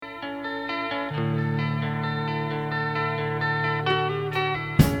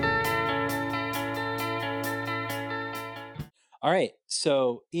All right.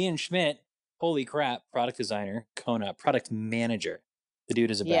 So Ian Schmidt, holy crap, product designer, Kona, product manager. The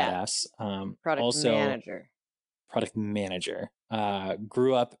dude is a Yeah, badass. product Also, manager. product manager.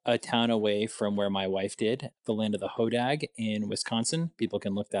 Grew up a town away from where my wife did, the land of the Hodag in Wisconsin. People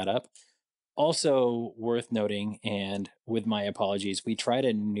can look that up. Also worth noting, and with my apologies, we tried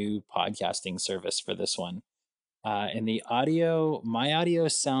a new podcasting service for this one. And my audio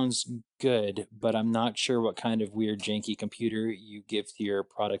sounds good, but I'm not sure what kind of weird janky computer you give to your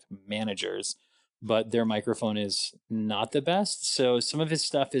product managers. But their microphone is not the best. So some of his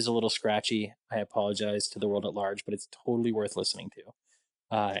stuff is a little scratchy. I apologize to the world at large, but it's totally worth listening to.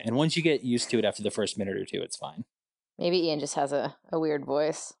 And once you get used to it after the first minute or two, it's fine. Maybe Ian just has a weird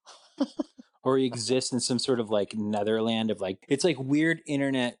voice. Or he exists in some sort of like netherland of like, it's like weird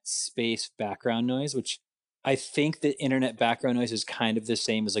internet space background noise, which I think the internet background noise is kind of the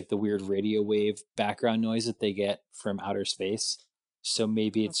same as like the weird radio wave background noise that they get from outer space. So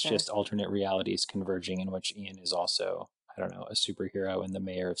maybe it's Okay. just alternate realities converging in which Ian is also, I don't know, a superhero and the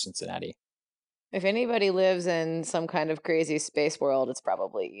mayor of Cincinnati. If anybody lives in some kind of crazy space world, it's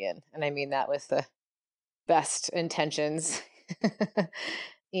probably Ian. And I mean that with the best intentions.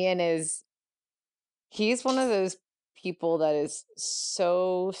 Ian he's one of those people that is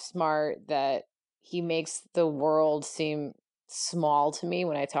so smart that he makes the world seem small to me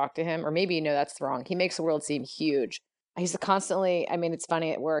when I talk to him. Or maybe, that's wrong. He makes the world seem huge. He's constantly, I mean, it's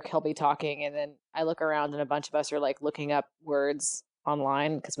funny at work, he'll be talking and then I look around and a bunch of us are like looking up words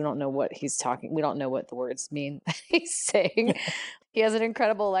online because we don't know what he's talking. We don't know what the words mean that he's saying. He has an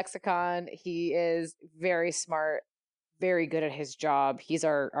incredible lexicon. He is very smart, very good at his job. He's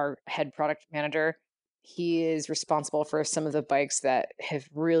our head product manager. He is responsible for some of the bikes that have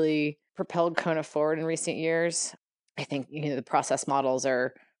really propelled Kona forward in recent years. I think the process models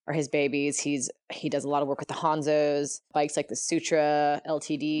are his babies. He does a lot of work with the Hanzos, bikes like the Sutra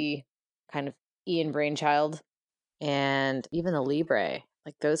LTD, kind of Ian brainchild, and even the Libre,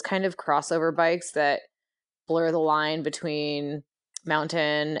 like those kind of crossover bikes that blur the line between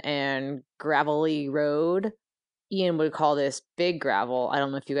mountain and gravelly road. Ian would call this big gravel. I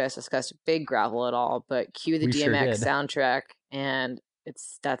don't know if you guys discussed big gravel at all, but cue the We sure DMX did. soundtrack and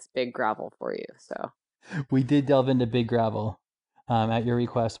that's big gravel for you. So We did delve into big gravel at your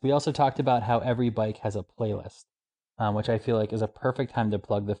request. We also talked about how every bike has a playlist, which I feel like is a perfect time to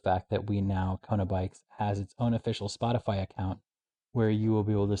plug the fact that we now, Kona Bikes, has its own official Spotify account where you will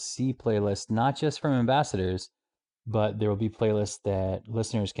be able to see playlists not just from ambassadors, but there will be playlists that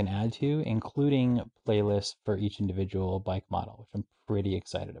listeners can add to, including playlists for each individual bike model, which I'm pretty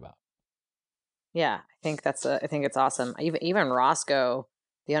excited about. yeah, I think it's awesome. Even Roscoe,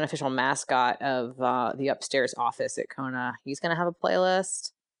 the unofficial mascot of the upstairs office at Kona, he's gonna have a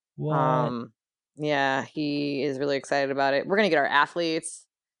playlist. What? Um, yeah, he is really excited about it. We're gonna get our athletes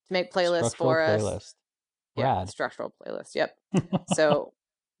to make playlists Structural for us. playlist. Yeah, Rad. structural playlist. Yep. So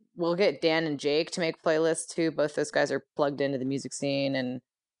we'll get Dan and Jake to make playlists too. Both those guys are plugged into the music scene, and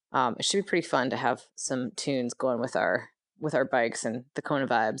it should be pretty fun to have some tunes going with our bikes and the Kona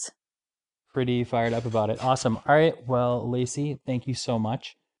vibes. Pretty fired up about it. Awesome. All right. Well, Lacey, thank you so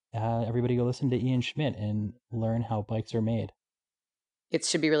much. Everybody go listen to Ian Schmidt and learn how bikes are made. It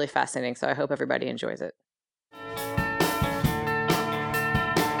should be really fascinating. So I hope everybody enjoys it.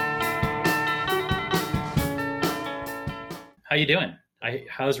 How you doing?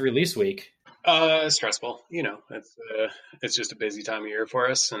 How's release week? Stressful. It's just a busy time of year for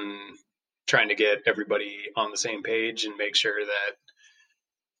us, and trying to get everybody on the same page and make sure that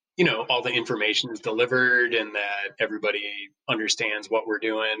all the information is delivered and that everybody understands what we're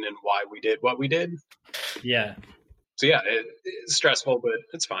doing and why we did what we did. Yeah. So yeah, it's stressful, but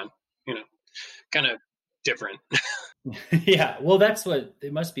it's fun. Kind of different. Yeah. Well, that's what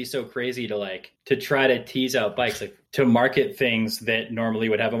it must be so crazy to try to tease out bikes, like to market things that normally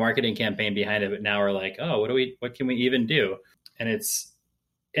would have a marketing campaign behind it, but now we're like, oh, what can we even do? And it's,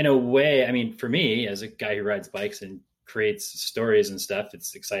 in a way, I mean, for me as a guy who rides bikes and creates stories and stuff,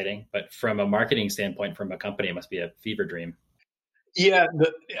 it's exciting. But from a marketing standpoint, from a company, it must be a fever dream. Yeah,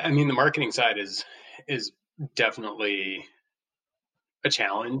 the marketing side is definitely a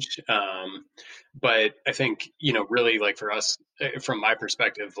challenge. But I think, really, like, for us, from my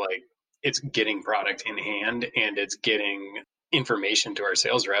perspective, like, it's getting product in hand and it's getting information to our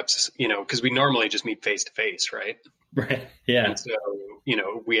sales reps, because we normally just meet face to face, right? Right. Yeah. And so,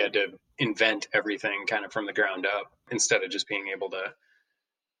 we had to invent everything kind of from the ground up instead of just being able to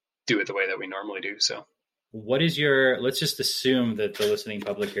do it the way that we normally do. So let's just assume that the listening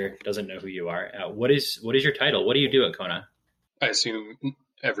public here doesn't know who you are. What is your title? What do you do at Kona? I assume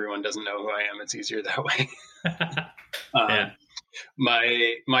everyone doesn't know who I am. It's easier that way. Yeah.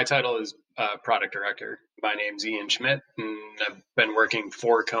 My title is product director. My name's Ian Schmidt, and I've been working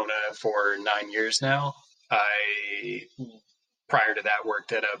for Kona for 9 years now. I, prior to that,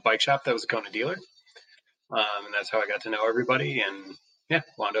 worked at a bike shop that was a Kona dealer, and that's how I got to know everybody, and yeah,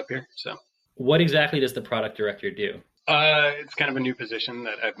 wound up here. So, what exactly does the product director do? It's kind of a new position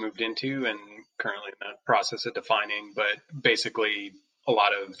that I've moved into, and currently in the process of defining. But basically, a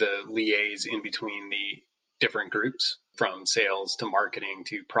lot of the liaise in between the different groups, from sales to marketing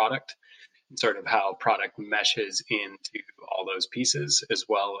to product, and sort of how product meshes into all those pieces, as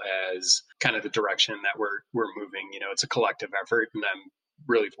well as kind of the direction that we're moving. You know, it's a collective effort, and I'm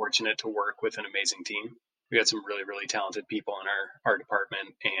really fortunate to work with an amazing team. We got some really, really talented people in our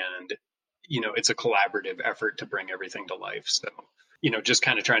department, and you know, it's a collaborative effort to bring everything to life. So, you know, just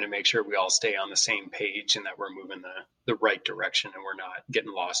kind of trying to make sure we all stay on the same page and that we're moving the right direction and we're not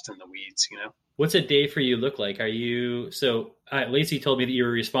getting lost in the weeds, you know? What's a day for you look like? Lacey told me that you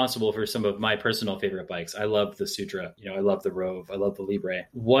were responsible for some of my personal favorite bikes. I love the Sutra, you know, I love the Rove, I love the Libre.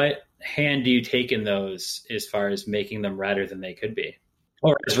 What hand do you take in those as far as making them radder than they could be?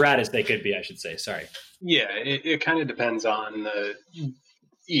 Or as rad as they could be, I should say. Sorry. Yeah, it kind of depends on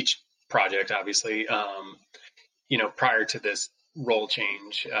each project, obviously. You know, prior to this role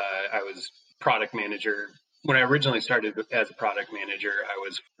change, I was product manager. When I originally started as a product manager,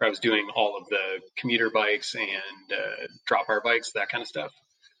 I was doing all of the commuter bikes and drop bar bikes, that kind of stuff.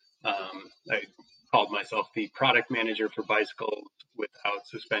 I called myself the product manager for bicycles without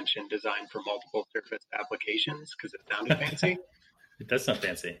suspension, designed for multiple surface applications, because it sounded fancy. That's not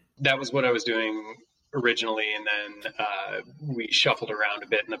fancy. That was what I was doing originally, and then we shuffled around a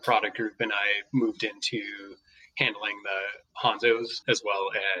bit in the product group, and I moved into handling the Hanzos as well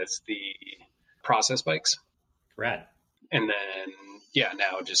as the process bikes. Rad. And then, yeah,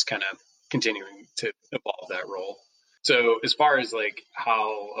 now just kind of continuing to evolve that role. So as far as like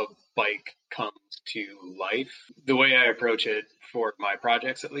how a bike comes to life, the way I approach it for my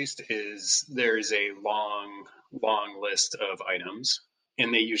projects, at least, is there's a long list of items.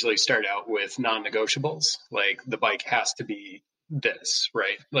 And they usually start out with non-negotiables, like the bike has to be this,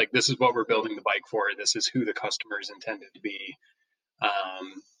 right? Like, this is what we're building the bike for. This is who the customer is intended to be.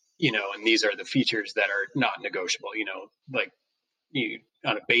 You know, and these are the features that are not negotiable. You know, like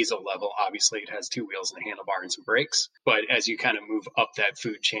on a basal level, obviously it has 2 wheels and a handlebar and some brakes. But as you kind of move up that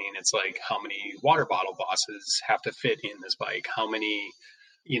food chain, it's like, how many water bottle bosses have to fit in this bike? How many,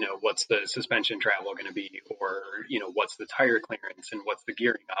 you know, what's the suspension travel going to be? Or, you know, what's the tire clearance and what's the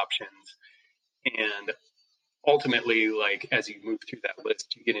gearing options? And ultimately, like, as you move through that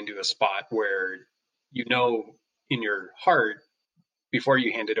list, you get into a spot where, you know, in your heart, before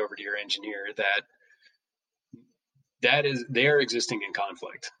you hand it over to your engineer, they are existing in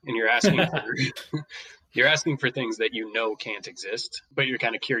conflict, and you're asking for things that you know can't exist, but you're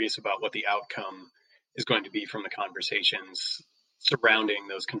kind of curious about what the outcome is going to be from the conversations surrounding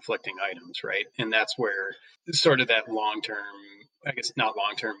those conflicting items, right? And that's where sort of that long-term, I guess not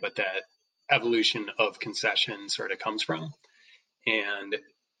long-term, but that evolution of concession sort of comes from. And,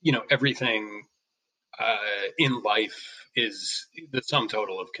 you know, everything in life is the sum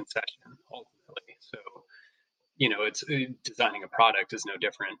total of concession, ultimately. So, you know, it's designing a product is no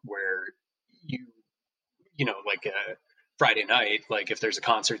different, where you know, like a Friday night, like if there's a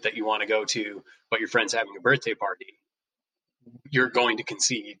concert that you want to go to, but your friend's having a birthday party, you're going to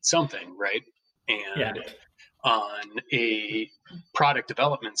concede something, right? And on a product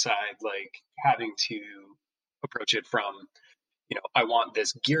development side, like having to approach it from, you know, I want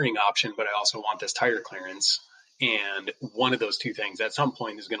this gearing option, but I also want this tire clearance. And one of those two things at some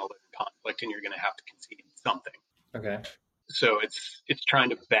point is going to live in conflict, and you're going to have to concede something. Okay. So it's trying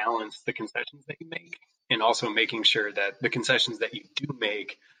to balance the concessions that you make, and also making sure that the concessions that you do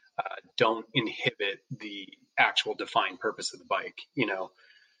make don't inhibit the actual defined purpose of the bike. You know,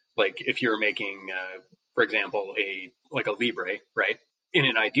 like if you're making, for example, a Libre, right? In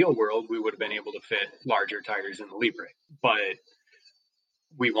an ideal world, we would have been able to fit larger tires in the Libre, but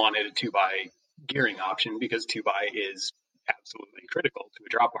we wanted a 2x gearing option because 2x is absolutely critical to a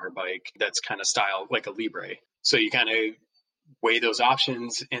drop bar bike that's kind of styled like a Libre. So you kind of weigh those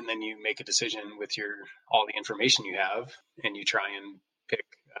options, and then you make a decision with all the information you have, and you try and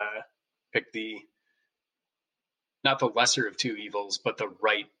pick the, not the lesser of two evils, but the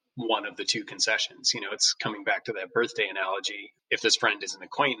right one of the two concessions. You know, it's coming back to that birthday analogy. If this friend is an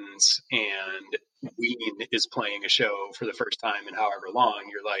acquaintance and Ween is playing a show for the first time in however long,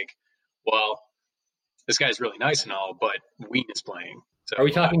 you're like, well, this guy's really nice and all, but Ween is playing. So, are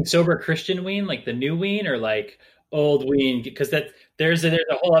we talking sober Christian Ween, like the new Ween, or like old Ween? Because there's a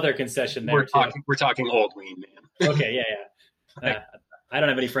whole other concession there. We're talking old Ween, man. Okay, yeah. I don't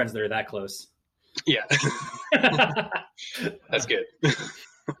have any friends that are that close. Yeah, that's good.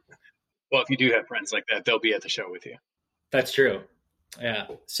 Well, if you do have friends like that, they'll be at the show with you. That's true. Yeah.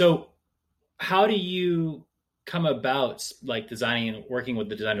 So how do you come about like designing and working with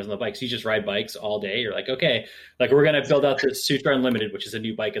the designers on the bikes? You just ride bikes all day. You're like, okay, like we're going to build out the Sutra Unlimited, which is a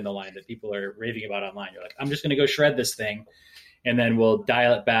new bike in the line that people are raving about online. You're like, I'm just going to go shred this thing and then we'll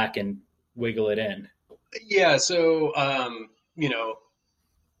dial it back and wiggle it in. Yeah. So,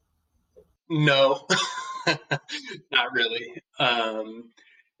 no, not really.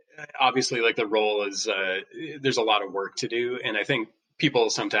 Obviously, like the role is, there's a lot of work to do. And I think people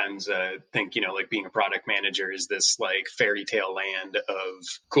sometimes think, like being a product manager is this like fairy tale land of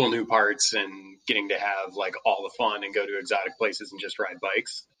cool new parts and getting to have like all the fun and go to exotic places and just ride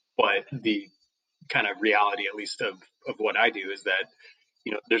bikes. But the kind of reality, at least of what I do, is that,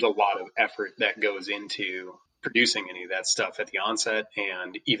 there's a lot of effort that goes into producing any of that stuff at the onset.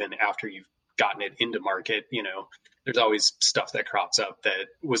 And even after you've gotten it into market, there's always stuff that crops up that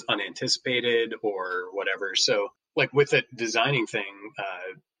was unanticipated or whatever. So like with the designing thing,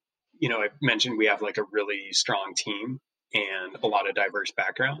 I mentioned we have like a really strong team and a lot of diverse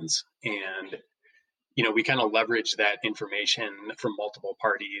backgrounds. And, we kind of leverage that information from multiple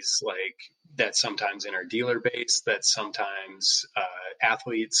parties, like that's sometimes in our dealer base, that's sometimes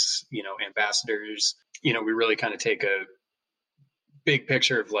athletes, ambassadors. We really kind of take a big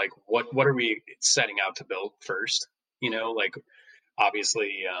picture of like, what are we setting out to build first? Like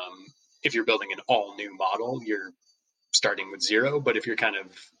obviously, if you're building an all new model, you're starting with zero. But if you're kind of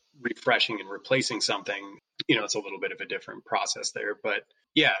refreshing and replacing something, it's a little bit of a different process there. But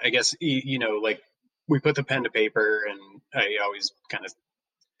yeah, I guess, like we put the pen to paper, and I always kind of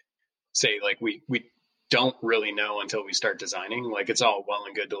say like, we don't really know until we start designing. Like it's all well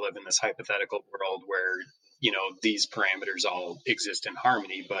and good to live in this hypothetical world where, these parameters all exist in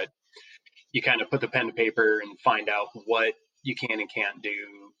harmony, but you kind of put the pen to paper and find out what you can and can't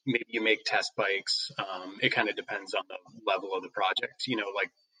do. Maybe you make test bikes. It kind of depends on the level of the project.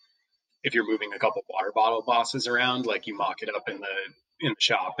 Like if you're moving a couple water bottle bosses around, like you mock it up in the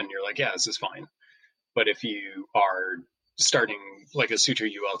shop and you're like, yeah, this is fine. But if you are starting like a Sutra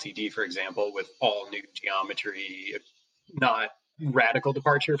ULTD, for example, with all new geometry, not radical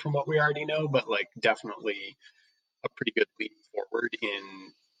departure from what we already know, but like definitely a pretty good leap forward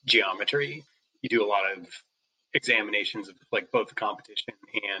in geometry. You do a lot of examinations of like both the competition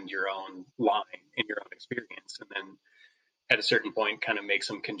and your own line and your own experience, and then at a certain point kind of make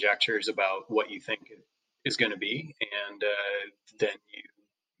some conjectures about what you think it is going to be, and then you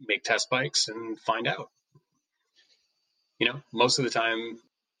make test bikes and find out. Most of the time,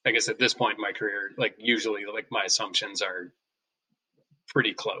 I guess at this point in my career, like usually like my assumptions are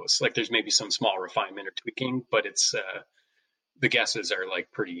pretty close. Like there's maybe some small refinement or tweaking, but it's the guesses are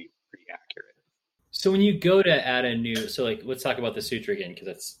like pretty accurate. So when you go to add a new, so like let's talk about the Sutra again because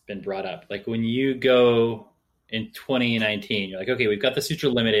that's been brought up. Like when you go in 2019, you're like, okay, we've got the Sutra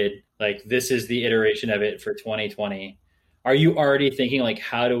Limited. Like this is the iteration of it for 2020. Are you already thinking like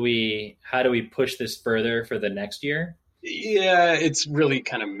how do we push this further for the next year? Yeah, it's really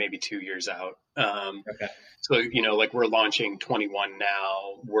kind of maybe 2 years out. Okay. So, like we're launching 21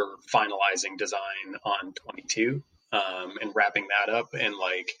 now, we're finalizing design on 22 and wrapping that up. And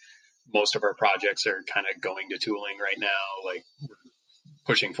like most of our projects are kind of going to tooling right now, like we're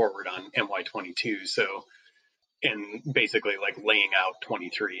pushing forward on MY22. So, and basically like laying out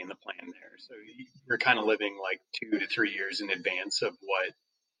 23 in the plan there. So you're kind of living like 2 to 3 years in advance of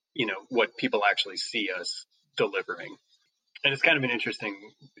what people actually see us delivering. And it's kind of an interesting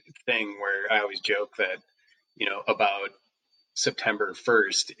thing where I always joke that, about September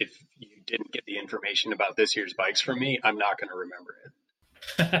 1st, if you didn't get the information about this year's bikes from me, I'm not going to remember it.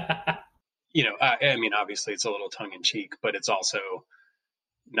 I mean, obviously it's a little tongue in cheek, but it's also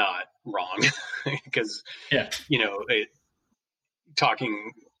not wrong because,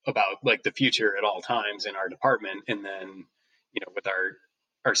 talking about like the future at all times in our department. And then, with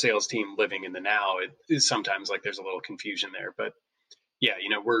our sales team living in the now, it is sometimes like there's a little confusion there, but yeah,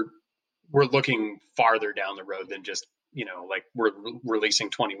 we're looking farther down the road than just, like we're releasing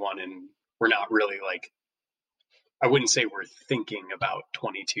 21 and we're not really like, I wouldn't say we're thinking about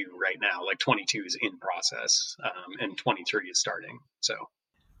 22 right now. Like 22 is in process, and 23 is starting. So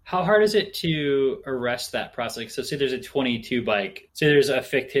how hard is it to arrest that process? So say there's a 22 bike, say there's a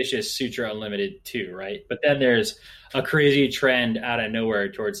fictitious Sutra Unlimited 2, right? But then there's a crazy trend out of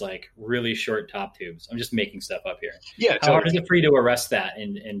nowhere towards like really short top tubes. I'm just making stuff up here. Yeah. How hard is it for you to arrest that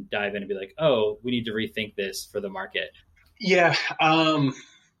and dive in and be like, oh, we need to rethink this for the market? Yeah.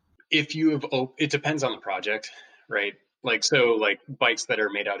 If you have, it depends on the project, right? Like bikes that are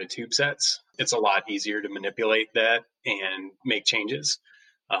made out of tube sets, it's a lot easier to manipulate that and make changes.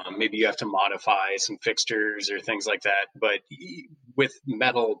 Maybe you have to modify some fixtures or things like that. But with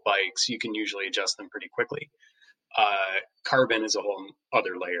metal bikes, you can usually adjust them pretty quickly. Carbon is a whole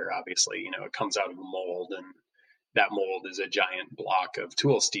other layer, obviously. It comes out of a mold, and that mold is a giant block of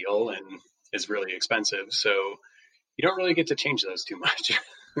tool steel and is really expensive. So you don't really get to change those too much.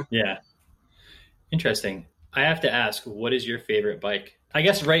 Yeah. Interesting. I have to ask, what is your favorite bike? I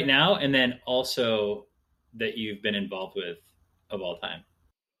guess right now, and then also that you've been involved with of all time.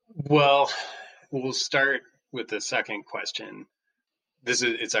 Well, we'll start with the second question.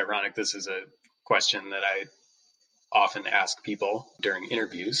 It's ironic. This is a question that I often ask people during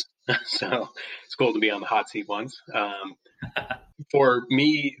interviews. So it's cool to be on the hot seat once. For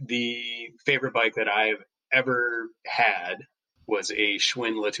me, the favorite bike that I've ever had was a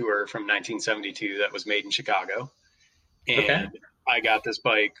Schwinn Latour from 1972 that was made in Chicago. And okay. I got this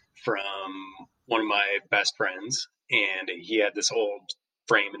bike from one of my best friends, and he had this old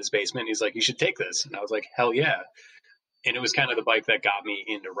frame in his basement. He's like, "You should take this." And I was like, "Hell yeah." And it was kind of the bike that got me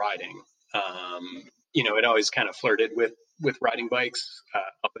into riding. It always kind of flirted with riding bikes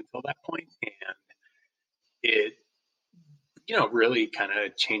up until that point. And it, really kind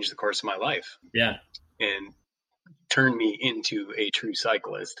of changed the course of my life. Yeah. And turned me into a true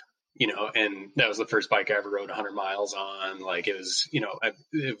cyclist, and that was the first bike I ever rode 100 miles on. Like, it was,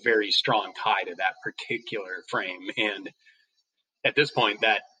 a very strong tie to that particular frame. And at this point,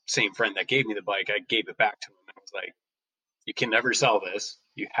 that same friend that gave me the bike, I gave it back to him. I was like, "You can never sell this.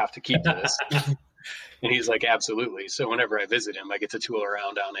 You have to keep this." And he's like, "Absolutely." So whenever I visit him, I get to tool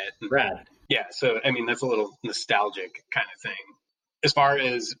around on it. And, Rad. Yeah. So, that's a little nostalgic kind of thing. As far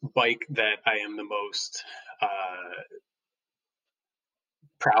as bike that I am the most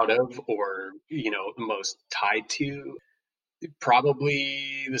proud of, or, the most tied to,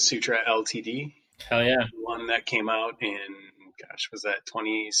 probably the Sutra LTD. Hell yeah. One that came out in, was that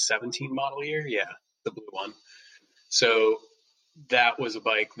 2017 model year? Yeah, the blue one. So that was a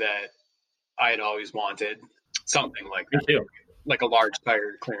bike that I had always wanted, something like that. Me too. Like a large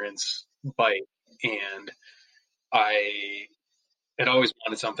tire clearance bike. And I had always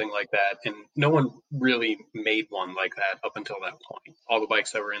wanted something like that. And no one really made one like that up until that point. All the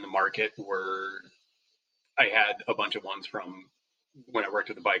bikes that were in the market I had a bunch of ones from when I worked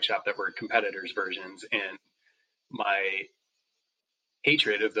at the bike shop that were competitors' versions. And my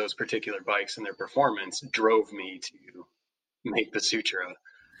hatred of those particular bikes and their performance drove me to make the Sutra.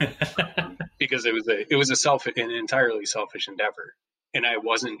 Because it was an entirely selfish endeavor. And I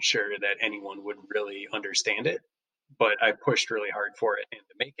wasn't sure that anyone would really understand it, but I pushed really hard for it and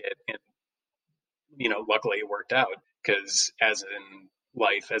to make it. And, luckily it worked out, because as in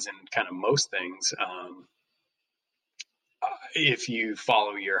life, as in kind of most things, if you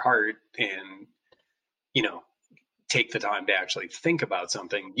follow your heart and, take the time to actually think about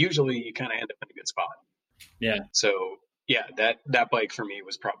something, usually you kind of end up in a good spot. Yeah. So yeah, that bike for me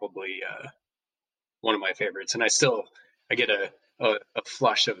was probably one of my favorites. And I get a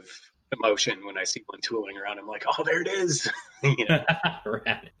flush of emotion when I see one tooling around. I'm like, "Oh, there it is."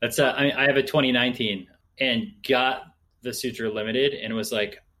 Right. That's I have a 2019 and got the Sutra Limited and was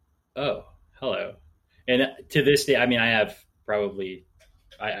like, "Oh, hello." And to this day, I have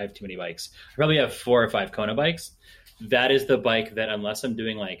I have too many bikes. I probably have 4 or 5 Kona bikes. That is the bike that, unless I'm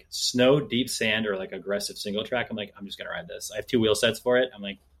doing like snow, deep sand, or like aggressive single track, I'm like, I'm just going to ride this. I have 2 wheel sets for it. I'm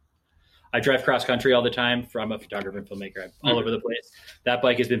like, I drive cross country all the time. I'm a photographer and filmmaker. I'm all over the place. That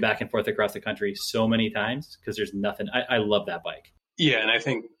bike has been back and forth across the country so many times because there's nothing. I love that bike. Yeah. And I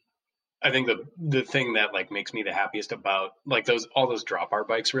think the thing that like makes me the happiest about like all those drop bar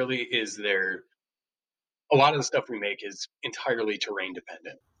bikes really is a lot of the stuff we make is entirely terrain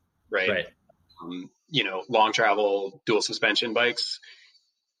dependent, right? Right. Long travel dual suspension bikes,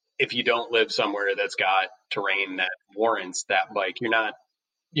 if you don't live somewhere that's got terrain that warrants that bike, you're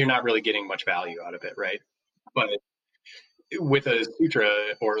not really getting much value out of it, right? But with a Sutra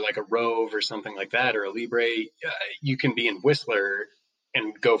or like a Rove or something like that, or a Libre, you can be in Whistler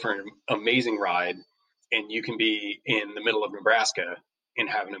and go for an amazing ride, and you can be in the middle of Nebraska and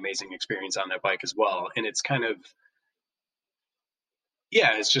have an amazing experience on that bike as well. And it's kind of,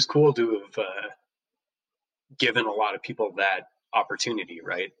 it's just cool to have given a lot of people that opportunity,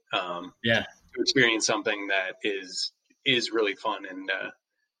 right? To experience something that is really fun and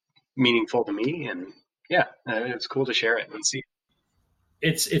meaningful to me. And it's cool to share it and see.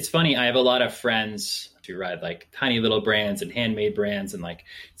 It's funny. I have a lot of friends who ride like tiny little brands and handmade brands, and like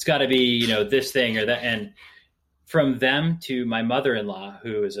it's got to be this thing or that. And from them to my mother-in-law,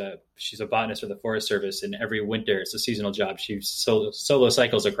 who is she's a botanist for the Forest Service, and every winter it's a seasonal job. She solo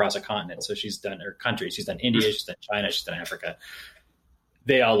cycles across a continent. So she's done her countries. She's done India, she's done China, she's done Africa.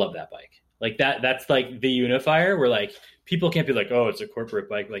 They all love that bike. Like that's like the unifier where like people can't be like, oh, it's a corporate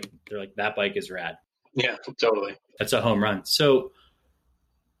bike. Like they're like, that bike is rad. Yeah, totally. That's a home run. So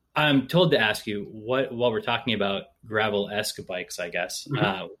I'm told to ask you while we're talking about gravel-esque bikes, I guess,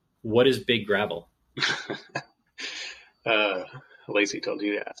 what is big gravel? Lacey told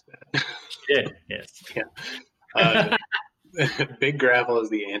you to ask that. She did, yes. Yeah. Big gravel is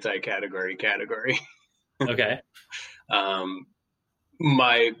the anti-category category. Okay.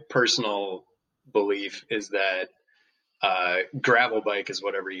 My personal belief is that gravel bike is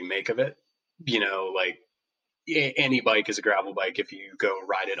whatever you make of it. You know, like any bike is a gravel bike if you go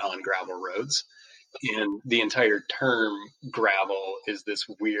ride it on gravel roads. And the entire term gravel is this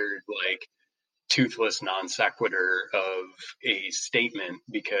weird, like, toothless non sequitur of a statement,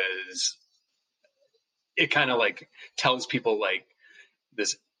 because it kind of like tells people like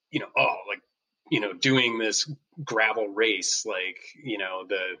this, you know, oh, like, you know, doing this gravel race, like, you know,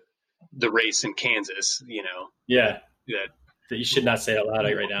 the race in Kansas, you know. Yeah. That you should not say it loud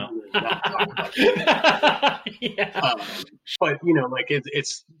right now. Yeah. But, you know, like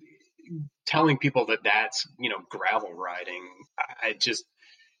it's telling people that that's, you know, gravel riding.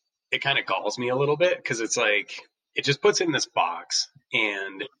 It kind of galls me a little bit, because it's like, it just puts it in this box.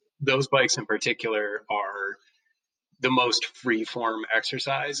 And those bikes in particular are the most free form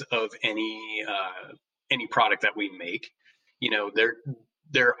exercise of any product that we make. You know,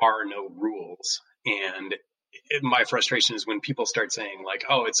 there are no rules. And my frustration is when people start saying like,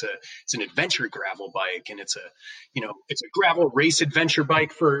 oh, it's an adventure gravel bike, and it's a gravel race adventure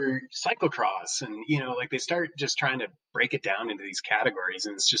bike for cyclocross. And, you know, like they start just trying to break it down into these categories,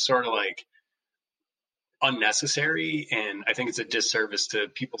 and it's just sort of like unnecessary. And I think it's a disservice to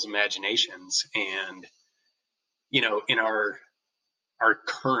people's imaginations. And, you know, in our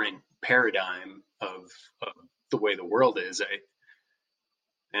current paradigm of the way the world is,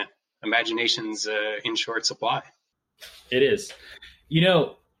 imagination's in short supply. It is. You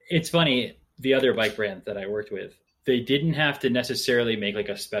know, it's funny. The other bike brand that I worked with, they didn't have to necessarily make like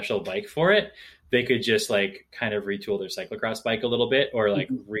a special bike for it. They could just like kind of retool their cyclocross bike a little bit, or like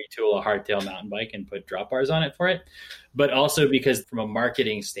retool a hardtail mountain bike and put drop bars on it for it. But also because from a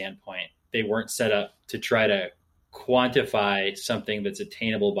marketing standpoint, they weren't set up to try to quantify something that's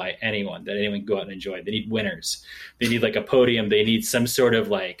attainable by anyone, that anyone can go out and enjoy. They need winners. They need like a podium. They need some sort of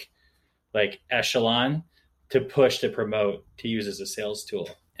like echelon to push, to promote, to use as a sales tool.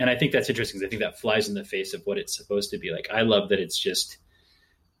 And I think that's interesting, because I think that flies in the face of what it's supposed to be. Like, I love that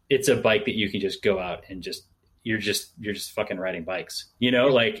it's a bike that you can just go out and you're just fucking riding bikes, you know,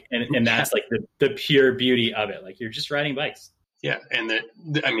 like, and that's like the pure beauty of it. Like, you're just riding bikes. Yeah. And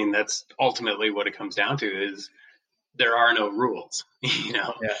that's ultimately what it comes down to, is there are no rules, you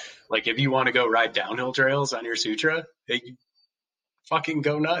know. Yeah. Like, if you want to go ride downhill trails on your Sutra, fucking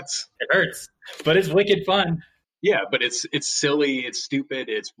go nuts. It hurts, but it's wicked fun. Yeah, but it's silly, it's stupid,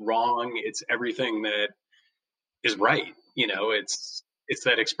 it's wrong, it's everything that is right. You know, it's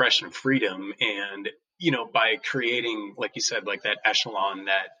that expression of freedom. And, you know, by creating, like you said, like that echelon,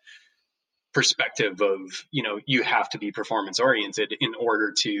 that perspective of, you know, you have to be performance oriented in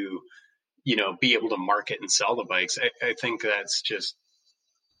order to, you know, be able to market and sell the bikes. I think that's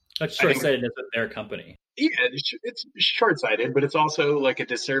short-sightedness of their company. Yeah, it's short-sighted, but it's also like a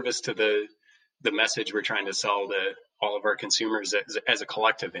disservice to the message we're trying to sell to all of our consumers as a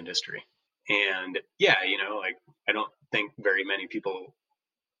collective industry. And yeah, you know, like, I don't think very many people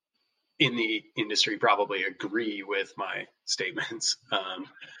in the industry probably agree with my statements,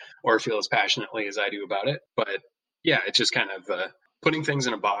 or feel as passionately as I do about it. But yeah, it's just kind of putting things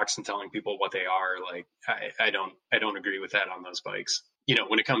in a box and telling people what they are. Like, I don't agree with that on those bikes. You know,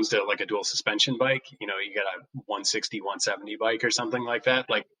 when it comes to like a dual suspension bike, you know, you got a 160, 170 bike or something like that.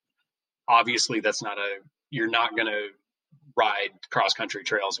 Like, obviously you're not going to ride cross-country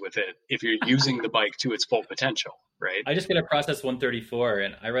trails with it if you're using the bike to its full potential, right? I just got a Process 134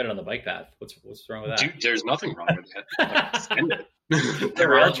 and I ride it on the bike path. What's wrong with that? Dude, there's nothing wrong with that. Like, send it. The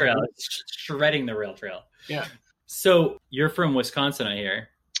rail trail. It's shredding the rail trail. Yeah. So you're from Wisconsin, I hear.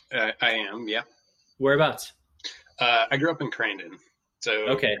 I am, yeah. Whereabouts? I grew up in Crandon. So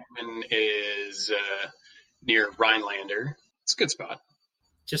okay. Crandon is near Rhinelander. It's a good spot.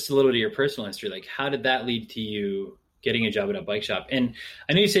 Just a little to your personal history. Like, how did that lead to you getting a job at a bike shop? And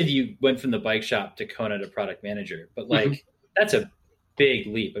I know you said you went from the bike shop to Kona to product manager, but like, that's a big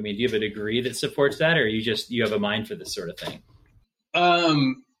leap. I mean, do you have a degree that supports that, or you have a mind for this sort of thing?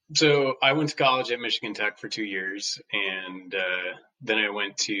 So I went to college at Michigan Tech for 2 years, and then I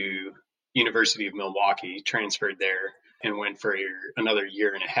went to University of Milwaukee, transferred there, and went for another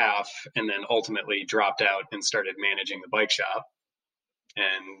year and a half, and then ultimately dropped out and started managing the bike shop.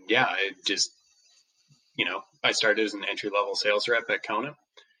 And yeah, I just, I started as an entry level sales rep at Kona,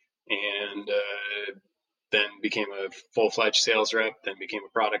 and then became a full-fledged sales rep, then became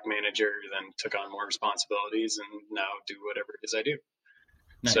a product manager, then took on more responsibilities, and now do whatever it is I do.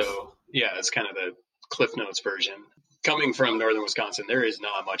 Nice. So yeah, it's kind of the Cliff Notes version. Coming from northern Wisconsin, there is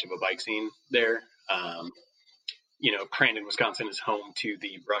not much of a bike scene there. Crandon, Wisconsin is home to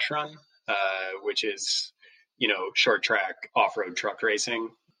the Brush Run, which is, short track off-road truck racing.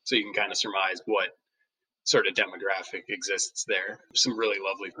 So you can kind of surmise what sort of demographic exists there. Some really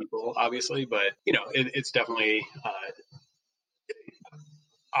lovely people, obviously, but it's definitely,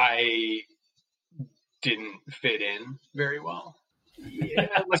 I didn't fit in very well.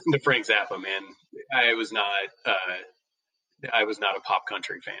 Yeah, listen to Frank Zappa, man. I was not a pop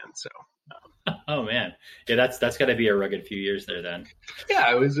country fan, so. Oh man, yeah, that's got to be a rugged few years there then. Yeah,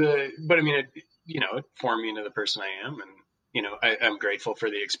 I was, but I mean, it formed me into the person I am, and I'm grateful for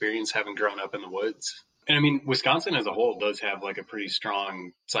the experience having grown up in the woods. And I mean, Wisconsin as a whole does have like a pretty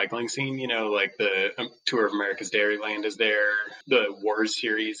strong cycling scene. Like the Tour of America's Dairyland is there. The Wars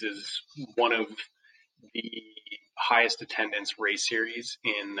Series is one of the highest attendance race series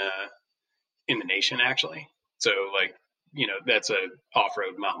in the nation, actually. So like, that's a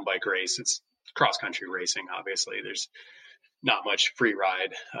off-road mountain bike race. It's cross-country racing, obviously. There's not much free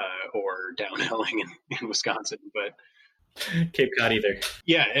ride or downhilling in Wisconsin, but Cape Cod either.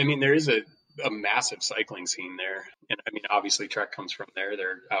 Yeah, I mean, there is a massive cycling scene there. And I mean, obviously Trek comes from there.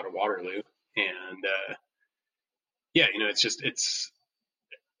 They're out of Waterloo. And yeah, it's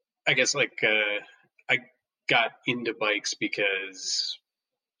I guess like I got into bikes because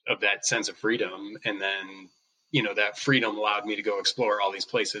of that sense of freedom. And then, that freedom allowed me to go explore all these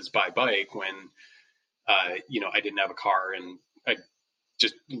places by bike when, I didn't have a car, and I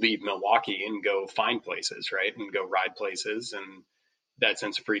just leave Milwaukee and go find places, right? And go ride places. And that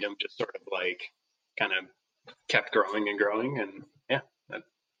sense of freedom just sort of like kind of kept growing and growing. And yeah,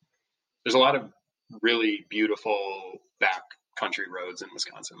 there's a lot of really beautiful back country roads in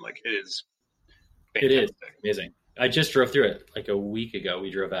Wisconsin. Like it is fantastic. It is amazing. I just drove through it like a week ago. We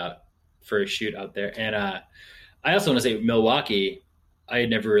drove out for a shoot out there. And I also want to say Milwaukee, I had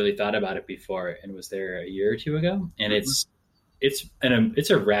never really thought about it before, and was there a year or two ago. And it's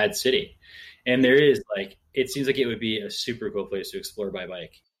a rad city. And there is like, it seems like it would be a super cool place to explore by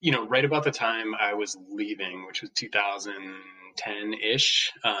bike. Right about the time I was leaving, which was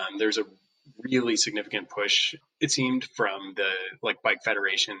 2010-ish, there's a really significant push, it seemed, from the like Bike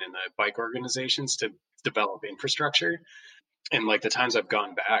Federation and the bike organizations to develop infrastructure. And like the times I've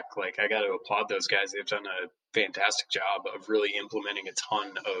gone back, like I got to applaud those guys. They've done a fantastic job of really implementing a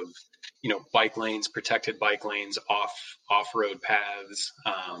ton of, bike lanes, protected bike lanes, off-road paths,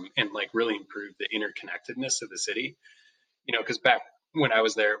 and like really improved the interconnectedness of the city. Because back when I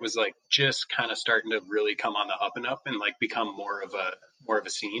was there, it was like just kind of starting to really come on the up and up and like become more of a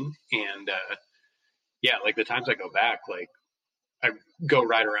scene. And yeah, like the times I go back, like I go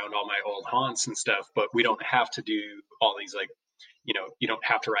ride around all my old haunts and stuff, but we don't have to do all these like, you don't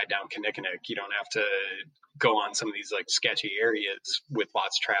have to ride down Kinnickinnick. You don't have to go on some of these like sketchy areas with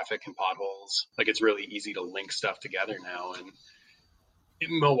lots of traffic and potholes. Like it's really easy to link stuff together now. And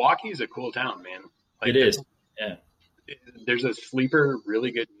Milwaukee is a cool town, man. Like, it is. Yeah. There's a sleeper,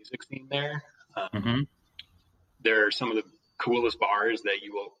 really good music scene there. There are some of the coolest bars that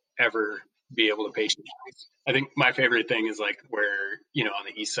you will ever be able to patronize. I think my favorite thing is like where, on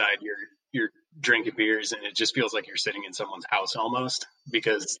the east side, you're drinking beers and it just feels like you're sitting in someone's house almost,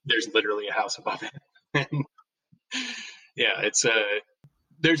 because there's literally a house above it. Yeah,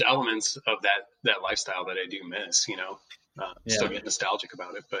 there's elements of that lifestyle that I do miss, still get nostalgic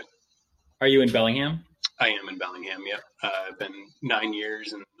about it. But are you in Bellingham? I am in Bellingham. Yeah. I've been 9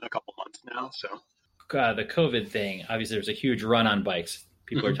 years and a couple months now. So the COVID thing, obviously there's a huge run on bikes.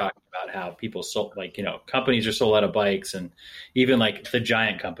 People are talking about how people sold, like, companies are sold out of bikes, and even like the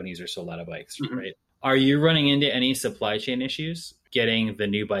giant companies are sold out of bikes, right? Are you running into any supply chain issues getting the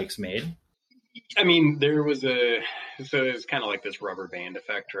new bikes made? I mean, so it was kind of like this rubber band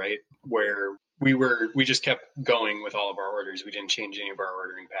effect, right? Where we just kept going with all of our orders. We didn't change any of our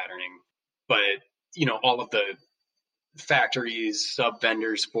ordering patterning, but all of the factories, sub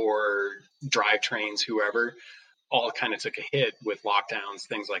vendors for drivetrains, whoever, all kind of took a hit with lockdowns,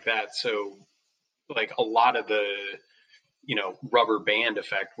 things like that. So like a lot of the, rubber band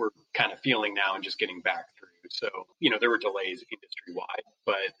effect we're kind of feeling now and just getting back through. So, there were delays industry wide,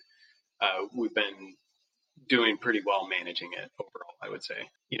 but we've been doing pretty well managing it overall, I would say.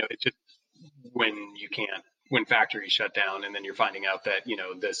 It's just when factories shut down and then you're finding out that,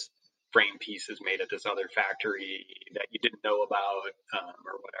 this frame piece is made at this other factory that you didn't know about,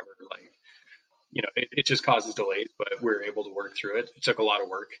 or whatever, like, it just causes delays, but we're able to work through it. It took a lot of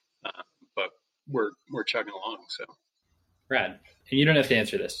work, but we're chugging along. So. Rad. And you don't have to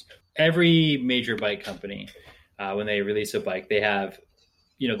answer this. Every major bike company, when they release a bike, they have,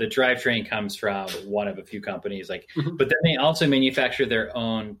 the drivetrain comes from one of a few companies, like, but then they also manufacture their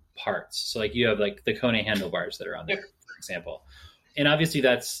own parts. So like you have like the Kone handlebars that are on there, for example. And obviously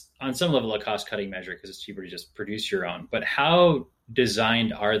that's on some level a cost cutting measure because it's cheaper to just produce your own. But how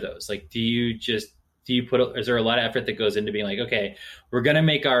designed are those? Like, is there a lot of effort that goes into being like, okay, we're going to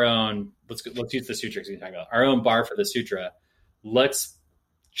make our own, let's use the Sutra because we're talking about our own bar for the Sutra. Let's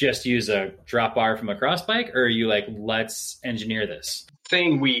just use a drop bar from a cross bike, or are you like, let's engineer this?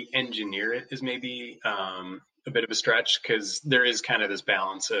 Saying we engineer it is maybe a bit of a stretch, because there is kind of this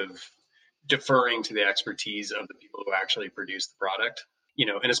balance of deferring to the expertise of the people who actually produce the product,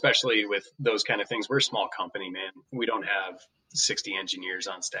 and especially with those kind of things, we're a small company, man. We don't have 60 engineers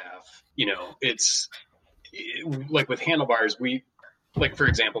on staff. It's like with handlebars, like, for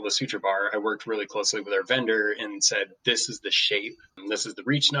example, the Sutra bar, I worked really closely with our vendor and said, this is the shape, this is the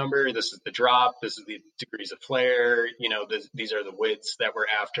reach number, this is the drop, this is the degrees of flare, these are the widths that we're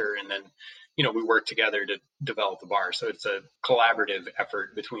after. And then, we work together to develop the bar. So it's a collaborative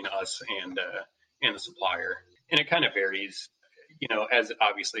effort between us and the supplier. And it kind of varies, as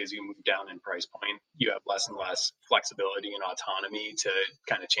obviously as you move down in price point, you have less and less flexibility and autonomy to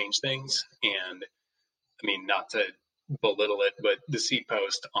kind of change things. And I mean, not to belittle it, but the seat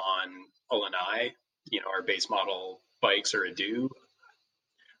post on a Lanai, our base model bikes or a Do,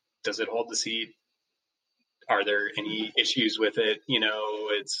 does it hold the seat? Are there any issues with it?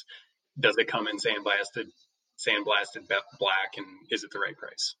 Does it come in sandblasted black, and is it the right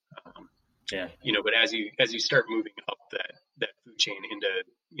price? Yeah. But as you start moving up that food chain into,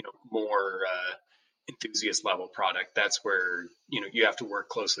 more enthusiast level product, that's where, you have to work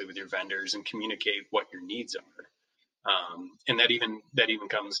closely with your vendors and communicate what your needs are. And that even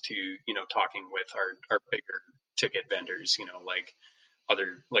comes to, talking with our bigger ticket vendors, like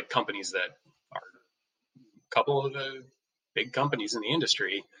other, like companies that are a couple of the big companies in the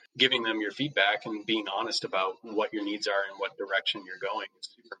industry, giving them your feedback and being honest about what your needs are and what direction you're going is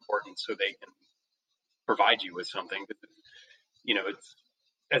super important, so they can provide you with something. It's,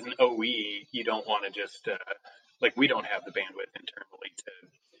 as an OE, you don't want to just, like, we don't have the bandwidth internally to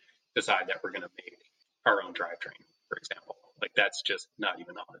decide that we're going to make our own drivetrain, for example. Like, that's just not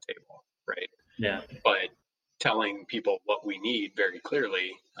even on the table, right? Yeah. But telling people what we need very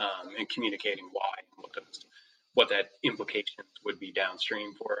clearly, and communicating why and what that implications would be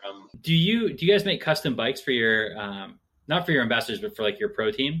downstream for them. Do you guys make custom bikes for your, not for your ambassadors, but for like your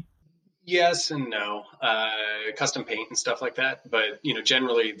pro team? Yes and no. Custom paint and stuff like that. But,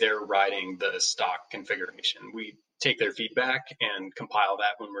 generally they're riding the stock configuration. We take their feedback and compile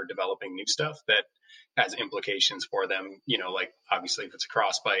that when we're developing new stuff that has implications for them. Like, obviously if it's a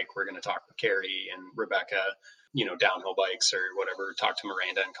cross bike, we're going to talk with Carrie and Rebecca, downhill bikes or whatever, talk to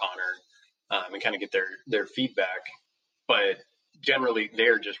Miranda and Connor, and kind of get their feedback. But generally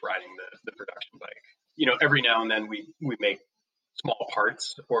they're just riding the production bike. Every now and then we make small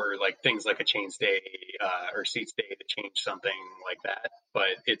parts or like things like a chainstay or seat stay to change something like that, but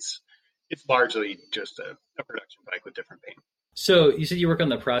it's largely just a production bike with different paint. So you said you work on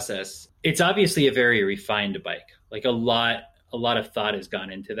the process. It's obviously a very refined bike. Like a lot of thought has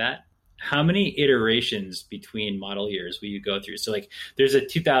gone into that. How many iterations between model years will you go through? So like there's a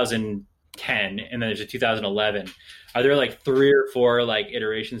 2010 and then there's a 2011. Are there like 3 or 4 like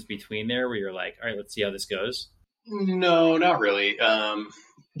iterations between there where you're like, all right, let's see how this goes? No, not really.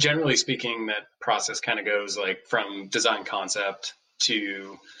 Generally speaking, that process kind of goes like from design concept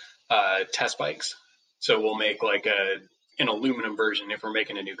to test bikes. So we'll make like an aluminum version. If we're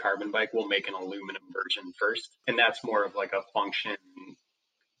making a new carbon bike, we'll make an aluminum version first. And that's more of like a function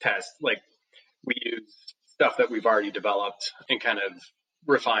test. Like, we use stuff that we've already developed and kind of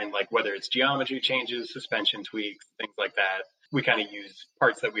refine, like whether it's geometry changes, suspension tweaks, things like that. We kind of use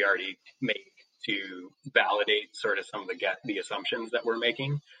parts that we already make to validate sort of some of the assumptions that we're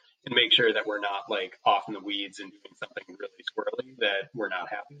making and make sure that we're not like off in the weeds and doing something really squirrely that we're not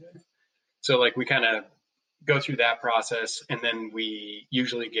happy with. So like we kind of go through that process, and then we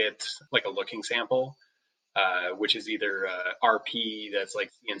usually get like a looking sample, which is either RP that's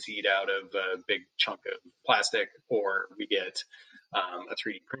like CNC'd out of a big chunk of plastic, or we get a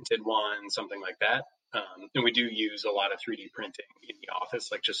 3D printed one, something like that. And we do use a lot of 3D printing in the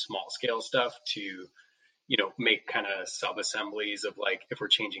office, like just small scale stuff to, make kind of sub assemblies of like, if we're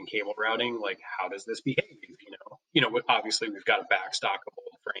changing cable routing, like how does this behave? Obviously we've got a back stock of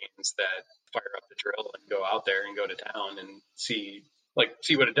old frames that fire up the drill and go out there and go to town and see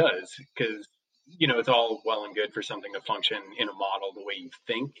what it does. Cause it's all well and good for something to function in a model the way you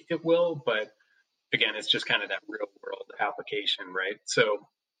think it will. But again, it's just kind of that real world application, right? So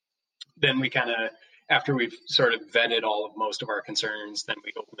then we kind of, after we've sort of vetted most of our concerns, then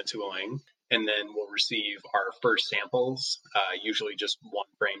we open the tooling and then we'll receive our first samples, usually just one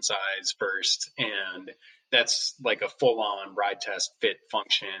frame size first. And that's like a full on ride test fit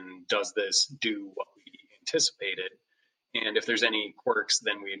function. Does this do what we anticipated? And if there's any quirks,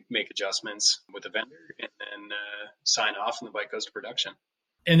 then we make adjustments with the vendor and then sign off and the bike goes to production.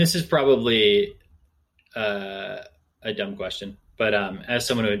 And this is probably a dumb question, but as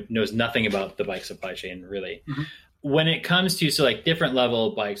someone who knows nothing about the bike supply chain, really, when it comes to, so like different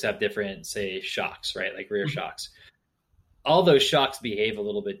level bikes have different, say, shocks, right? Like rear shocks. All those shocks behave a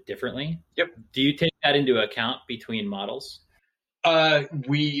little bit differently. Yep. Do you take that into account between models?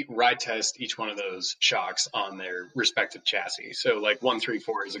 We ride test each one of those shocks on their respective chassis. So like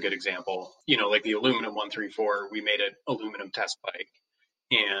 134 is a good example. Like the aluminum 134, we made an aluminum test bike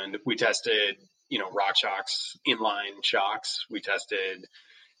and we tested, RockShox inline shocks. We tested,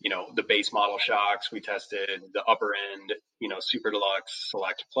 the base model shocks. We tested the upper end, Super Deluxe,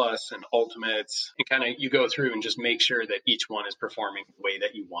 Select Plus, and Ultimates. And kind of you go through and just make sure that each one is performing the way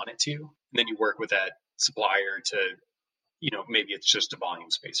that you want it to. And then you work with that supplier to, maybe it's just a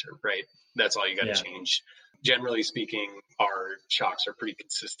volume spacer, right? That's all you got to change. Generally speaking, our shocks are pretty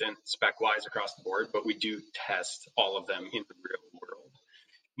consistent spec-wise across the board, but we do test all of them in the real world.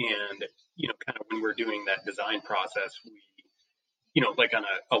 And, kind of when we're doing that design process, we, like on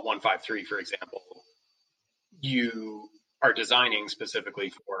a 153, for example, you are designing specifically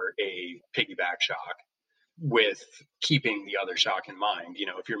for a piggyback shock with keeping the other shock in mind.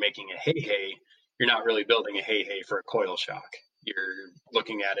 If you're making a hey, you're not really building a hey for a coil shock. You're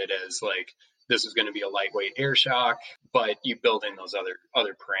looking at it as like, this is going to be a lightweight air shock, but you build in those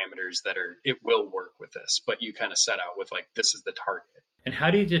other parameters that it will work with this, but you kind of set out with like, this is the target. And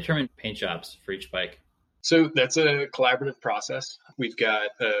how do you determine paint jobs for each bike? So that's a collaborative process. We've got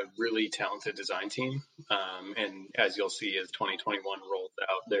a really talented design team. And as you'll see, as 2021 rolls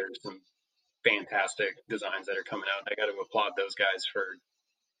out, there's some fantastic designs that are coming out. I got to applaud those guys for,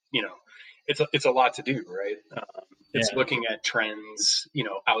 it's a lot to do, right? It's looking at trends,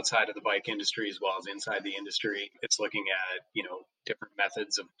 outside of the bike industry as well as inside the industry. It's looking at, different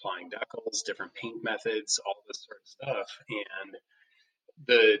methods of applying decals, different paint methods, all this sort of stuff. And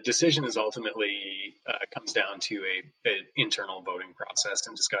the decision is ultimately comes down to an internal voting process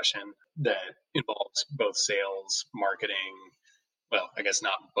and discussion that involves both sales, marketing. Well, I guess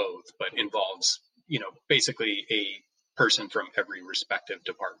not both, but involves, basically a person from every respective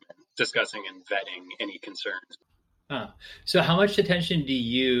department discussing and vetting any concerns. So how much attention do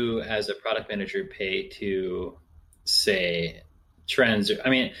you as a product manager pay to, say, trends? I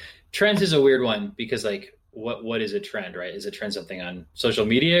mean, trends is a weird one because like, what is a trend, right? Is a trend something on social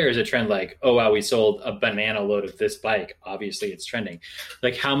media, or is a trend like, oh wow, we sold a banana load of this bike, obviously it's trending?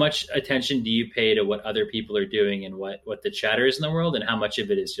 Like, how much attention do you pay to what other people are doing and what the chatter is in the world, and how much of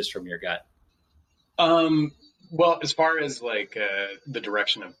it is just from your gut? Well, as far as like the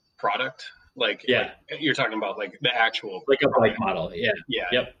direction of product, like you're talking about like the actual like a bike model.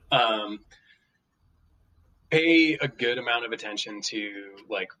 Yep. Pay a good amount of attention to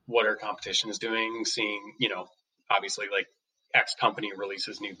like what our competition is doing, seeing, obviously like X company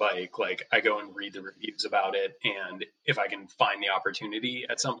releases new bike, like I go and read the reviews about it. And if I can find the opportunity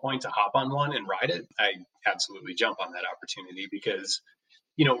at some point to hop on one and ride it, I absolutely jump on that opportunity because,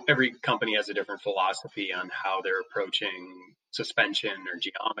 every company has a different philosophy on how they're approaching suspension or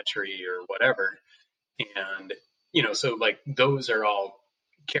geometry or whatever. And, so like those are all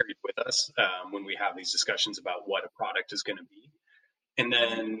carried with us when we have these discussions about what a product is going to be. And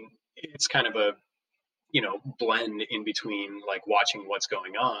then it's kind of a, blend in between like watching what's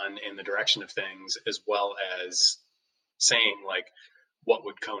going on in the direction of things, as well as saying like, what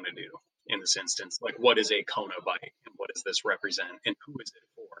would Kona do in this instance? Like, what is a Kona bike and what does this represent and who is it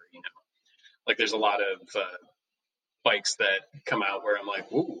for? Like there's a lot of bikes that come out where I'm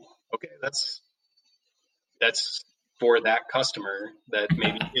like, ooh, okay, that's for that customer that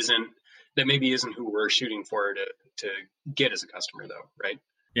maybe isn't who we're shooting for to get as a customer though, right?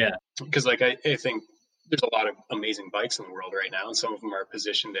 Yeah. Because like I think there's a lot of amazing bikes in the world right now, and some of them are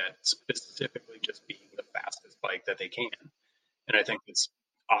positioned at specifically just being the fastest bike that they can. And I think it's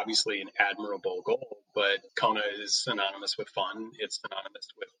obviously an admirable goal, but Kona is synonymous with fun. It's synonymous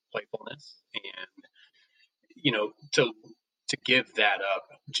with playfulness, and to give that up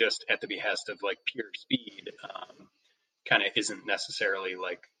just at the behest of like pure speed, kind of isn't necessarily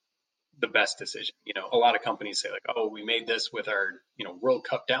like the best decision. A lot of companies say like, oh, we made this with our World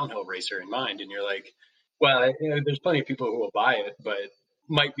Cup downhill racer in mind, and you're like, well, there's plenty of people who will buy it, but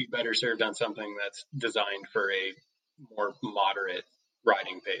might be better served on something that's designed for a more moderate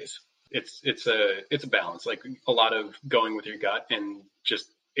riding pace. It's a balance, like a lot of going with your gut and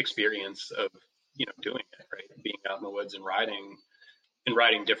just experience of doing it, right? Being out in the woods and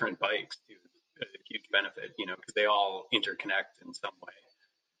riding different bikes is a huge benefit, because they all interconnect in some way.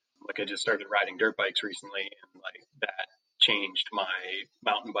 Like I just started riding dirt bikes recently, and like that changed my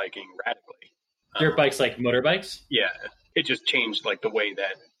mountain biking radically. Dirt bikes like motorbikes? Yeah, it just changed like the way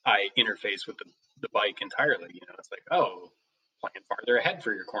that I interface with the bike entirely. It's like, oh, plan farther ahead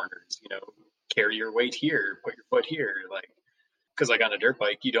for your corners. Carry your weight here, put your foot here. Like, because like on a dirt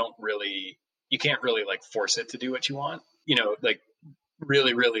bike, you can't really like force it to do what you want. Like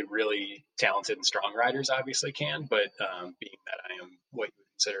really, really, really talented and strong riders obviously can, but being that I am what you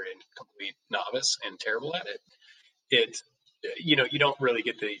would consider a complete novice and terrible at it, you don't really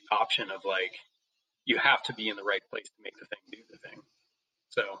get the option of like, you have to be in the right place to make the thing do the thing.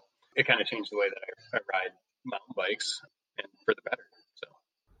 So it kind of changed the way that I ride mountain bikes, and for the better. So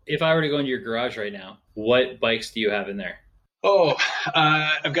if I were to go into your garage right now, what bikes do you have in there? Oh,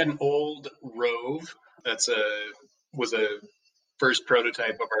 I've got an old Rove was a first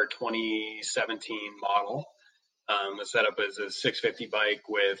prototype of our 2017 model. The setup is a 650 bike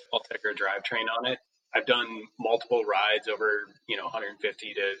with Ultegra drivetrain on it. I've done multiple rides over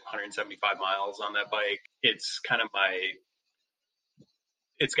 150 to 175 miles on that bike. It's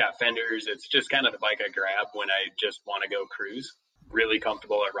got fenders. It's just kind of the bike I grab when I just want to go cruise. Really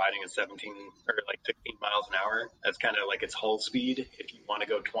comfortable at riding at 17 or like 16 miles an hour. That's kind of like its hull speed. If you want to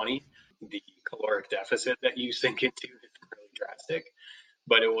go 20, the caloric deficit that you sink into is really drastic,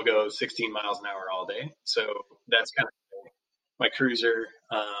 but it will go 16 miles an hour all day. So that's kind of my cruiser.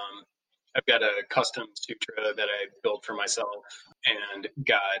 I've got a custom Sutra that I built for myself, and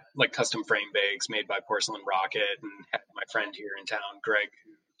got like custom frame bags made by Porcelain Rocket, and had my friend here in town, Greg,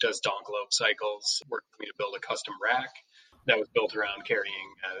 who does Donkalope Cycles, worked with me to build a custom rack that was built around carrying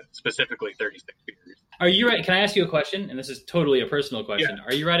specifically 36 beers. Are you right? Can I ask you a question? And this is totally a personal question. Yeah.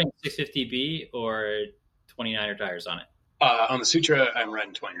 Are you riding 650B or 29er tires on it? On the Sutra, I'm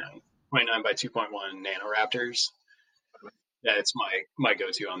riding 29 by 2.1 Nanoraptors. That's my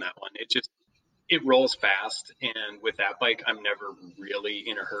go-to on that one. It rolls fast, and with that bike, I'm never really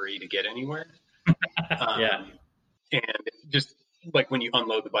in a hurry to get anywhere. Yeah. And just like when you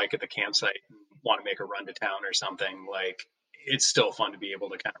unload the bike at the campsite and want to make a run to town or something, like it's still fun to be able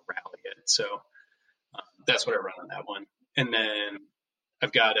to kind of rally it. So that's what I run on that one. And then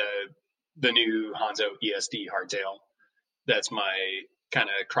I've got the new Hanzo ESD hardtail. That's my kind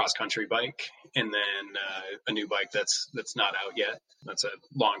of cross country bike. And then a new bike that's not out yet. That's a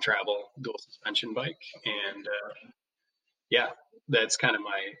long travel dual suspension bike. And yeah, that's kind of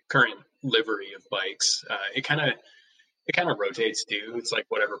my current livery of bikes. It kind of rotates too. It's like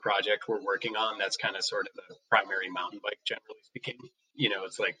whatever project we're working on, that's kind of sort of the primary mountain bike, generally speaking.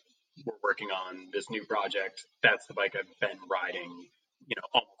 It's like we're working on this new project. That's the bike I've been riding,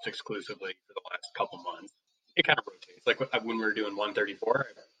 almost exclusively for the last couple months. It kind of rotates. Like when we were doing 134,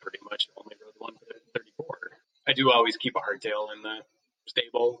 I pretty much only rode 134. I do always keep a hardtail in the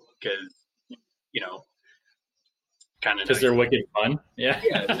stable because, kind of because they're wicked fun. Yeah.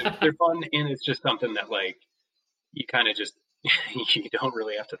 Yeah, they're fun, and it's just something that like you kind of just you don't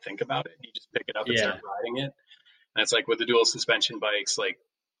really have to think about it. You just pick it up and start riding it. And it's like with the dual suspension bikes, like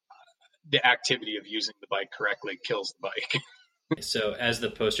the activity of using the bike correctly kills the bike. So as the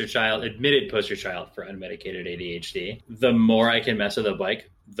admitted poster child for unmedicated ADHD, the more I can mess with a bike,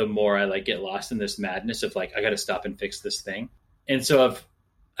 the more I like get lost in this madness of like, I got to stop and fix this thing. And so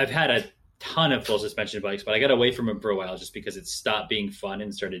I've had a ton of full suspension bikes, but I got away from them for a while just because it stopped being fun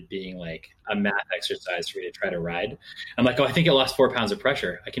and started being like a math exercise for me to try to ride. I'm like, oh, I think I lost 4 pounds of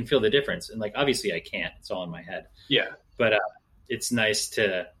pressure. I can feel the difference. And like, obviously I can't, it's all in my head. Yeah. But it's nice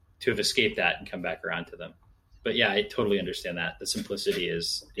to have escaped that and come back around to them. But yeah, I totally understand that. The simplicity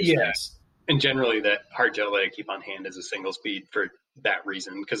is nice. And generally that hardtail that I keep on hand is a single speed for that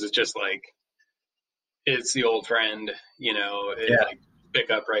reason. Cause it's just like, it's the old friend, like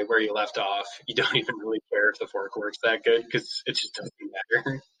pick up right where you left off. You don't even really care if the fork works that good because it just doesn't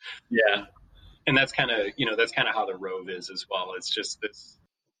matter. Yeah. And that's kind of, that's kind of how the Rove is as well. It's just this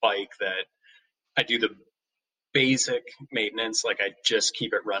bike that I do basic maintenance, like I just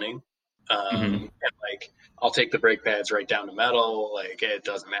keep it running. Mm-hmm. And like I'll take the brake pads right down to metal. Like it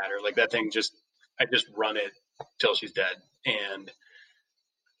doesn't matter. Like that thing I just run it till she's dead, and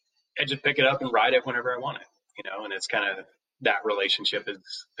I just pick it up and ride it whenever I want it. And it's kind of that relationship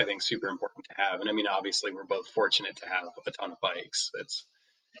is, I think, super important to have. And I mean, obviously, we're both fortunate to have a ton of bikes. It's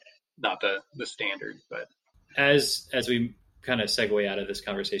not the standard, but as we kind of segue out of this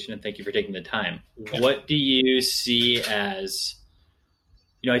conversation, and thank you for taking the time. What do you see as,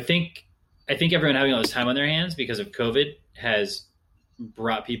 I think everyone having all this time on their hands because of COVID has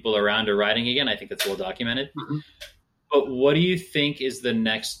brought people around to riding again. I think that's well documented. Mm-hmm. But what do you think is the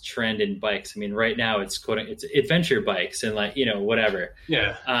next trend in bikes? I mean, right now it's adventure bikes and like, whatever.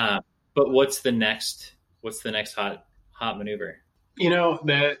 Yeah. But what's the next hot maneuver? That's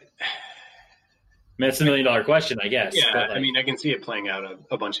 $1 million question, I guess. Yeah. But I mean, I can see it playing out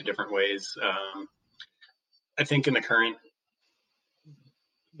a bunch of different ways. I think in the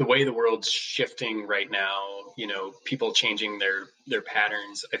way the world's shifting right now, people changing their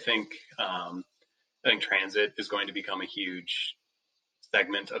patterns, I think transit is going to become a huge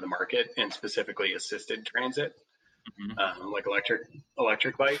segment of the market, and specifically assisted transit, like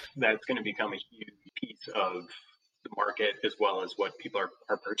electric bike. That's going to become a huge piece of the market, as well as what people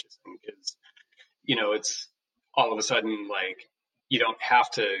are purchasing. Because it's all of a sudden like you don't have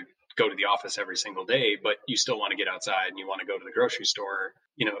to go to the office every single day, but you still want to get outside and you want to go to the grocery store.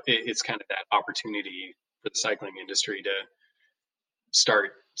 It's kind of that opportunity for the cycling industry to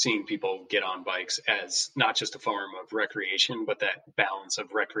start seeing people get on bikes as not just a form of recreation, but that balance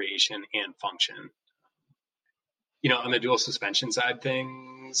of recreation and function. On the dual suspension side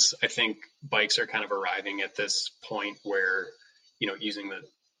things, I think bikes are kind of arriving at this point where, using the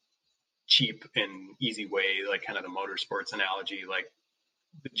cheap and easy way, like kind of the motorsports analogy, like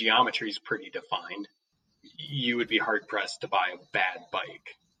the geometry is pretty defined. You would be hard pressed to buy a bad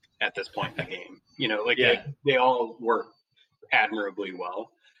bike at this point in the game. They all work admirably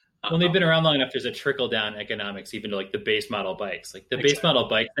well. When they've been around long enough, there's a trickle down economics even to like the base model bikes. Like the base model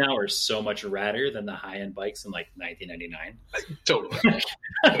bikes now are so much radder than the high end bikes in like 1999. Totally.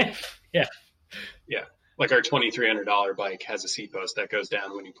 Yeah. Like our $2,300 bike has a seat post that goes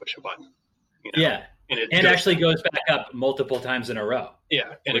down when you push a button. Yeah. And it actually goes back up multiple times in a row.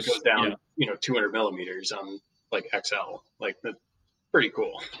 Yeah. And it goes down, 200 millimeters on like XL. Like that's pretty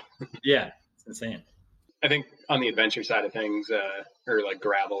cool. Yeah. It's insane. I think on the adventure side of things, or like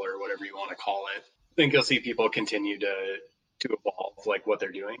gravel or whatever you want to call it, I think you'll see people continue to evolve like what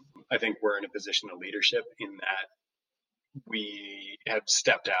they're doing. I think we're in a position of leadership in that we have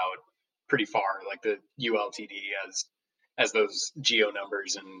stepped out pretty far, like the ULTD as those geo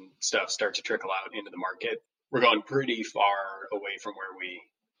numbers and stuff start to trickle out into the market. We're going pretty far away from where we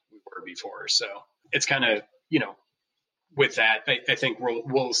were before. So it's kind of, with that, I think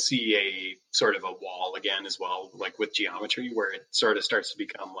we'll see a sort of a wall again as well, like with geometry, where it sort of starts to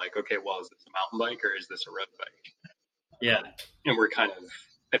become like, okay, well, is this a mountain bike or is this a road bike? Yeah. And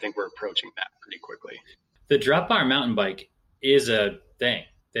I think we're approaching that pretty quickly. The drop bar mountain bike is a thing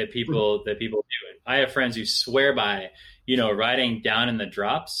that people do. I have friends who swear by, riding down in the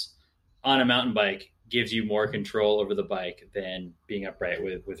drops on a mountain bike gives you more control over the bike than being upright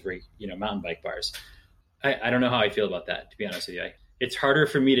with mountain bike bars. I don't know how I feel about that, to be honest with you. It's harder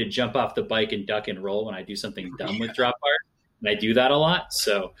for me to jump off the bike and duck and roll when I do something dumb with drop bar. And I do that a lot.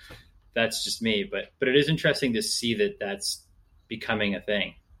 So that's just me. But it is interesting to see that that's becoming a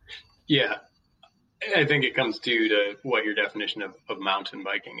thing. Yeah. I think it comes to what your definition of mountain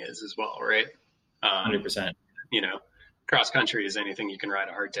biking is as well, right? 100%. Cross country is anything you can ride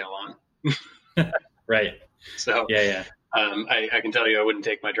a hardtail on. Right. So yeah. I can tell you I wouldn't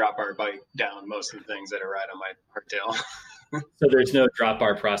take my drop bar bike down most of the things that I ride on my hardtail. So there's no drop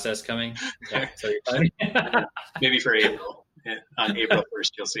bar process coming? So Maybe for April. On April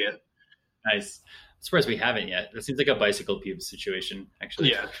 1st, you'll see it. Nice. I'm surprised we haven't yet. That seems like a bicycle pubes situation,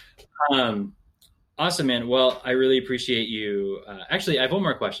 actually. Yeah. Awesome, man. Well, I really appreciate you. Actually, I have one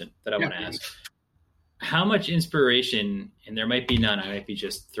more question that I want to ask. How much inspiration, and there might be none, I might be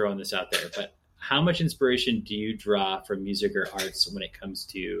just throwing this out there, but how much inspiration do you draw from music or arts when it comes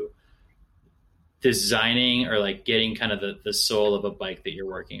to designing or like getting kind of the soul of a bike that you're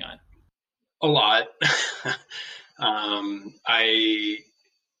working on? A lot. I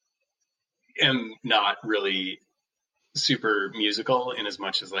am not really super musical in as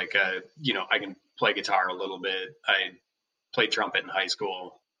much as like, I can play guitar a little bit. I played trumpet in high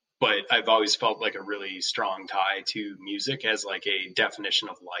school, but I've always felt like a really strong tie to music as like a definition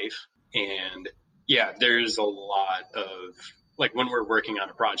of life. And yeah, there's a lot of like when we're working on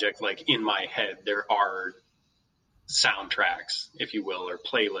a project, like in my head, there are soundtracks, if you will, or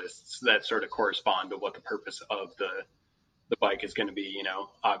playlists that sort of correspond to what the purpose of the bike is going to be.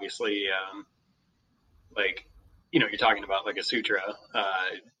 Obviously, like, you're talking about like a Sutra.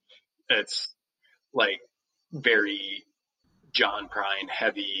 It's like very John Prine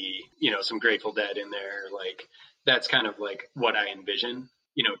heavy, some Grateful Dead in there. Like, that's kind of like what I envision,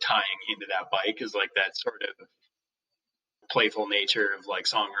 tying into that bike is like that sort of playful nature of like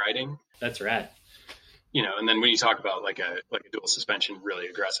songwriting. That's rad. And then when you talk about like a dual suspension, really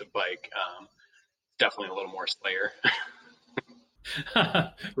aggressive bike, definitely a little more Slayer.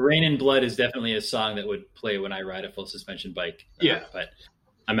 Rain and Blood is definitely a song that would play when I ride a full suspension bike. Yeah. But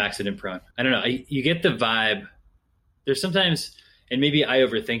I'm accident prone. I don't know. You get the vibe. There's sometimes, and maybe I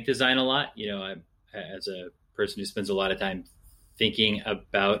overthink design a lot. I'm, as a person who spends a lot of time thinking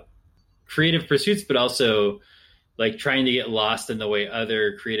about creative pursuits, but also like trying to get lost in the way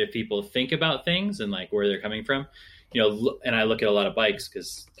other creative people think about things and like where they're coming from, and I look at a lot of bikes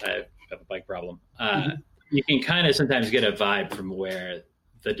because I have a bike problem. You can kind of sometimes get a vibe from where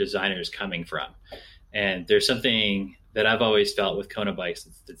the designer is coming from. And there's something that I've always felt with Kona bikes.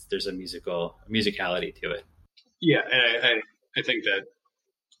 There's a musicality to it. Yeah. And I think that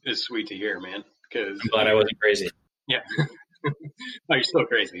is sweet to hear, man. Cause I'm glad I wasn't crazy. Yeah. Oh, you're still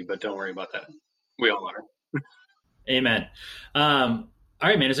crazy, but don't worry about that. We all are. Amen. All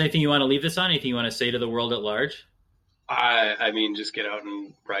right, man. Is there anything you want to leave this on? Anything you want to say to the world at large? I mean, just get out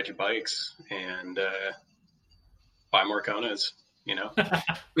and ride your bikes and buy more Konas,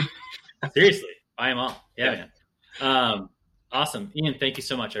 Seriously, buy them all. Yeah, man. Awesome. Ian, thank you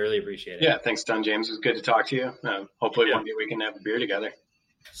so much. I really appreciate it. Yeah, thanks, Don James. It was good to talk to you. Hopefully one day we can have a beer together.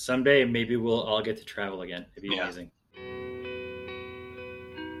 Someday, maybe we'll all get to travel again. It'd be amazing.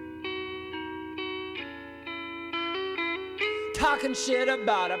 Talking shit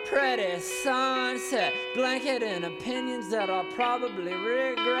about a pretty sunset, blanket and opinions that I'll probably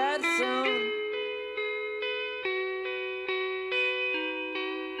regret soon.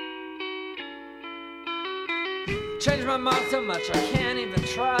 Changed my mind so much I can't even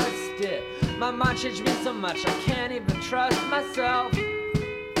trust it. My mind changed me so much I can't even trust myself.